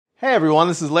Hey everyone,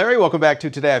 this is Larry. Welcome back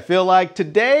to Today I Feel Like.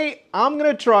 Today I'm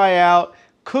gonna try out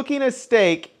cooking a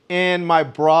steak in my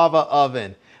Brava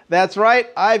oven. That's right,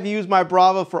 I've used my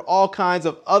Brava for all kinds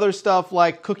of other stuff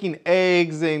like cooking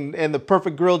eggs and the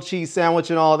perfect grilled cheese sandwich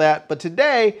and all that. But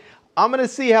today I'm gonna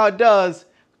see how it does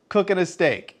cooking a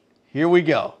steak. Here we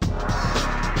go.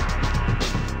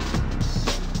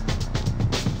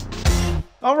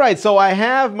 All right, so I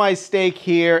have my steak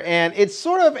here and it's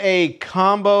sort of a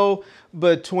combo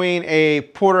between a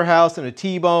porterhouse and a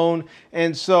T-bone,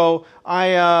 and so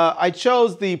I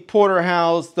chose the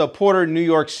porterhouse, the Porter New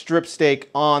York strip steak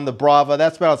on the Brava.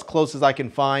 That's about as close as I can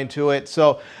find to it.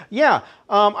 So yeah,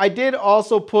 I did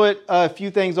also put a few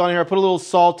things on here. I put a little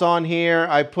salt on here.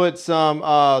 I put some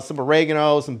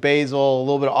oregano, some basil, a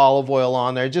little bit of olive oil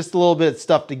on there, just a little bit of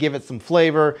stuff to give it some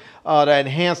flavor, to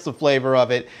enhance the flavor of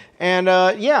it. And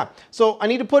yeah, so I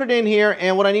need to put it in here,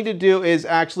 and what I need to do is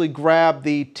actually grab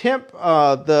the temp,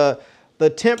 the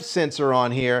temp sensor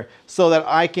on here so that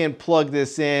I can plug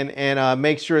this in and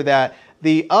make sure that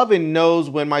the oven knows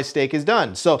when my steak is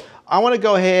done. So I want to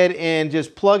go ahead and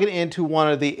just plug it into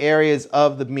one of the areas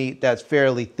of the meat that's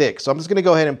fairly thick. So I'm just going to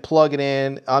go ahead and plug it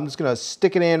in. I'm just going to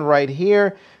stick it in right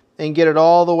here and get it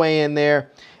all the way in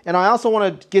there. And I also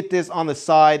want to get this on the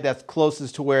side that's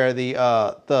closest to where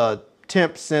the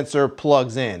temp sensor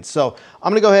plugs in. So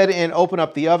I'm gonna go ahead and open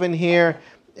up the oven here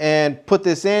and put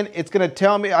this in. It's gonna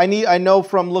tell me, I know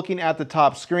from looking at the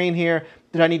top screen here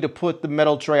that I need to put the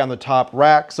metal tray on the top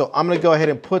rack. So I'm gonna go ahead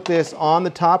and put this on the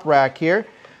top rack here.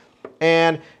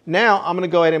 And now I'm gonna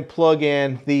go ahead and plug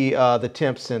in the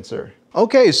temp sensor.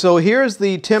 Okay, so here's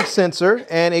the temp sensor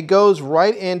and it goes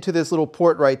right into this little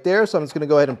port right there. So I'm just gonna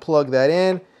go ahead and plug that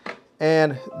in.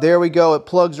 And there we go, it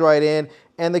plugs right in.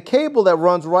 And the cable that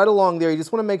runs right along there, you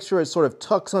just want to make sure it sort of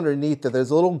tucks underneath it.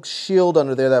 There's a little shield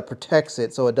under there that protects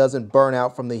it so it doesn't burn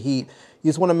out from the heat. You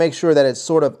just want to make sure that it's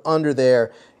sort of under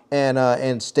there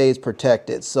and stays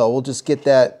protected. So we'll just get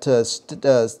that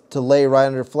to lay right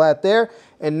under flat there.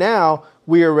 And now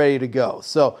we are ready to go.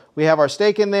 So we have our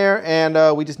steak in there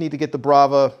and we just need to get the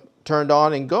Brava turned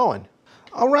on and going.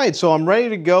 All right, so I'm ready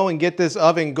to go and get this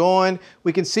oven going.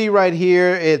 We can see right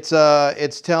here, it's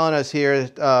telling us here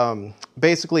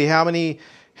basically how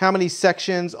many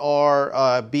sections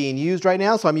are being used right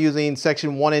now. So I'm using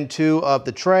section 1 and 2 of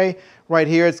the tray. Right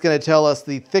here, it's going to tell us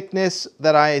the thickness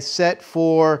that I set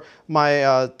for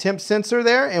my temp sensor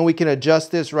there, and we can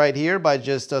adjust this right here by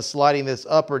just sliding this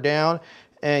up or down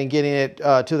and getting it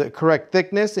to the correct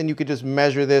thickness. And you could just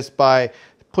measure this by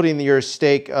putting your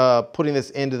steak, putting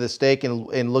this into the steak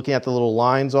and looking at the little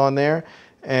lines on there.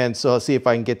 And so let's see if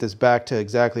I can get this back to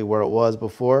exactly where it was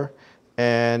before.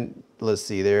 And let's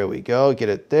see, there we go, get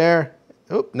it there.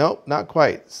 Oop, nope, not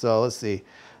quite. So let's see,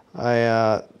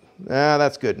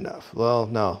 that's good enough. Well,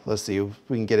 no, let's see if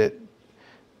we can get it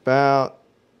about,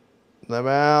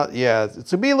 yeah,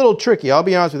 it's gonna be a little tricky. I'll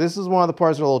be honest with you, this is one of the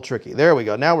parts that are a little tricky. There we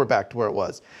go, now we're back to where it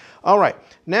was. All right,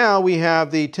 now we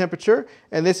have the temperature,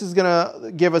 and this is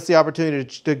gonna give us the opportunity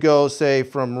to go, say,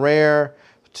 from rare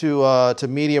to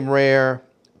medium rare,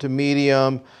 to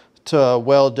medium, to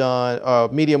well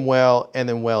done, medium well, and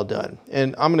then well done.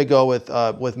 And I'm gonna go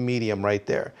with medium right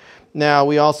there. Now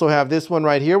we also have this one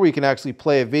right here where you can actually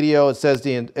play a video. It says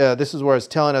this is where it's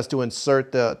telling us to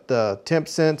insert the temp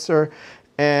sensor.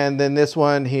 And then this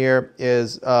one here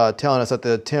is telling us that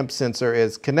the temp sensor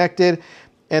is connected.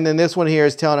 And then this one here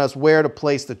is telling us where to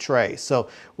place the tray. So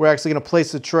we're actually going to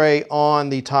place the tray on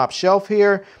the top shelf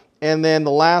here. And then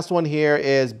the last one here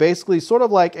is basically sort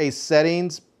of like a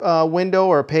settings window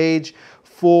or page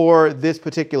for this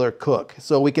particular cook.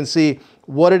 So we can see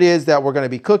what it is that we're going to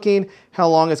be cooking, how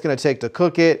long it's going to take to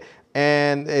cook it,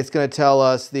 and it's going to tell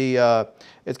us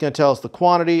the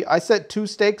quantity. I set 2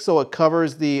 steaks so it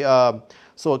covers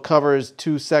covers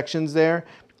 2 sections there.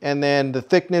 And then the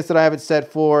thickness that I have it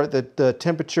set for, the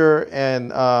temperature, and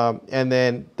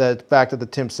then the fact that the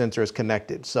temp sensor is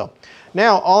connected. So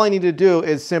now all I need to do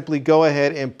is simply go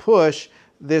ahead and push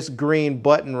this green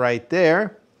button right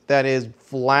there that is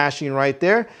flashing right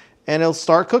there, and it'll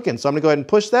start cooking. So I'm gonna go ahead and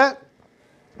push that.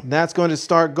 That's going to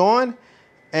start going.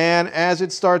 And as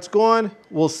it starts going,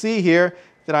 we'll see here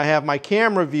that I have my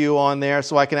camera view on there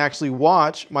so I can actually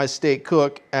watch my steak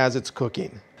cook as it's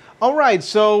cooking. All right,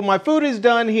 so my food is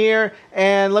done here,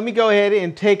 and let me go ahead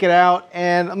and take it out,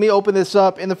 and let me open this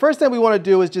up. And the first thing we want to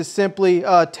do is just simply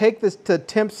take this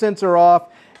temp sensor off,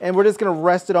 and we're just going to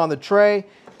rest it on the tray,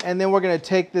 and then we're going to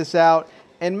take this out.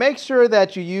 And make sure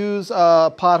that you use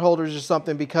pot holders or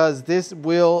something, because this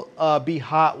will be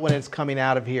hot when it's coming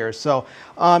out of here. So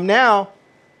now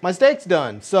my steak's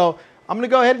done. So I'm gonna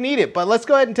go ahead and eat it, but let's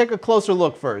go ahead and take a closer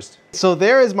look first. So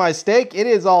there is my steak. It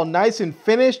is all nice and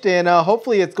finished, and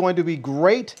hopefully it's going to be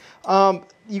great.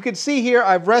 You can see here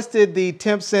I've rested the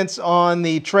temp sense on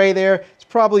the tray there. It's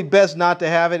probably best not to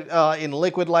have it in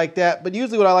liquid like that, but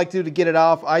usually what I like to do to get it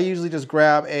off, I usually just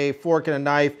grab a fork and a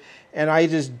knife, and I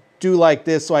just do like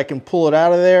this so I can pull it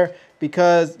out of there,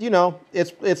 because you know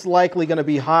it's likely going to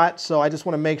be hot, so I just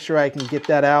want to make sure I can get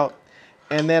that out.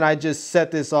 And then I just set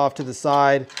this off to the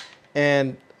side,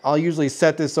 and I'll usually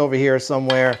set this over here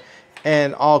somewhere,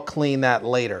 and I'll clean that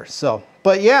later. So,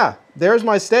 but yeah, there's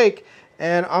my steak,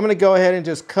 and I'm gonna go ahead and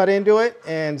just cut into it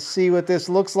and see what this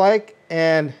looks like.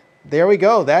 And there we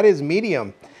go. That is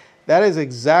medium. That is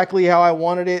exactly how I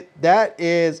wanted it. That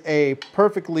is a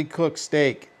perfectly cooked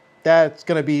steak. That's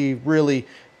gonna be really,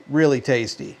 really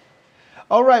tasty.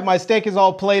 All right, my steak is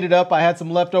all plated up. I had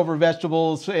some leftover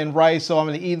vegetables and rice, so I'm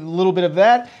gonna eat a little bit of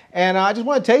that. And I just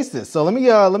wanna taste this. So let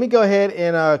me go ahead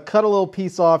and cut a little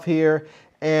piece off here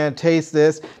and taste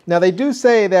this. Now they do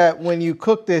say that when you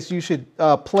cook this, you should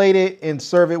plate it and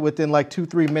serve it within like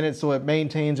 2-3 minutes so it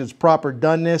maintains its proper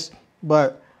doneness.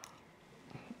 But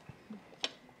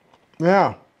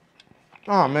yeah,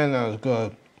 oh man, that is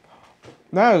good.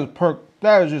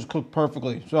 That is just cooked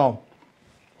perfectly. So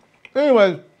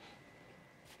anyways,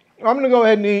 I'm gonna go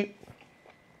ahead and eat.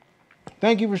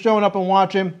 Thank you for showing up and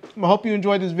watching. I hope you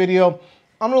enjoyed this video.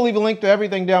 I'm gonna leave a link to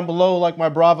everything down below, like my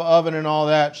Brava oven and all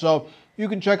that, so you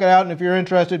can check it out, and if you're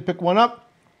interested, pick one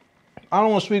up. I don't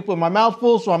want to speak with my mouth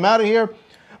full, so I'm out of here.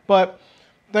 But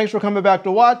thanks for coming back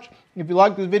to watch. If you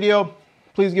like this video,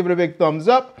 please give it a big thumbs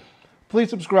up. Please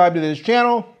subscribe to this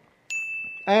channel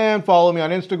and follow me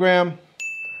on Instagram.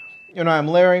 And I'm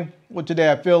Larry with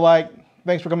Today I Feel Like.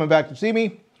 Thanks for coming back to see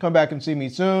me. Come back and see me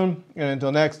soon. And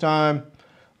until next time,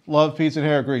 love, peace, and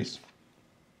hair grease.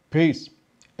 Peace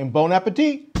and bon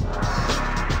appetit.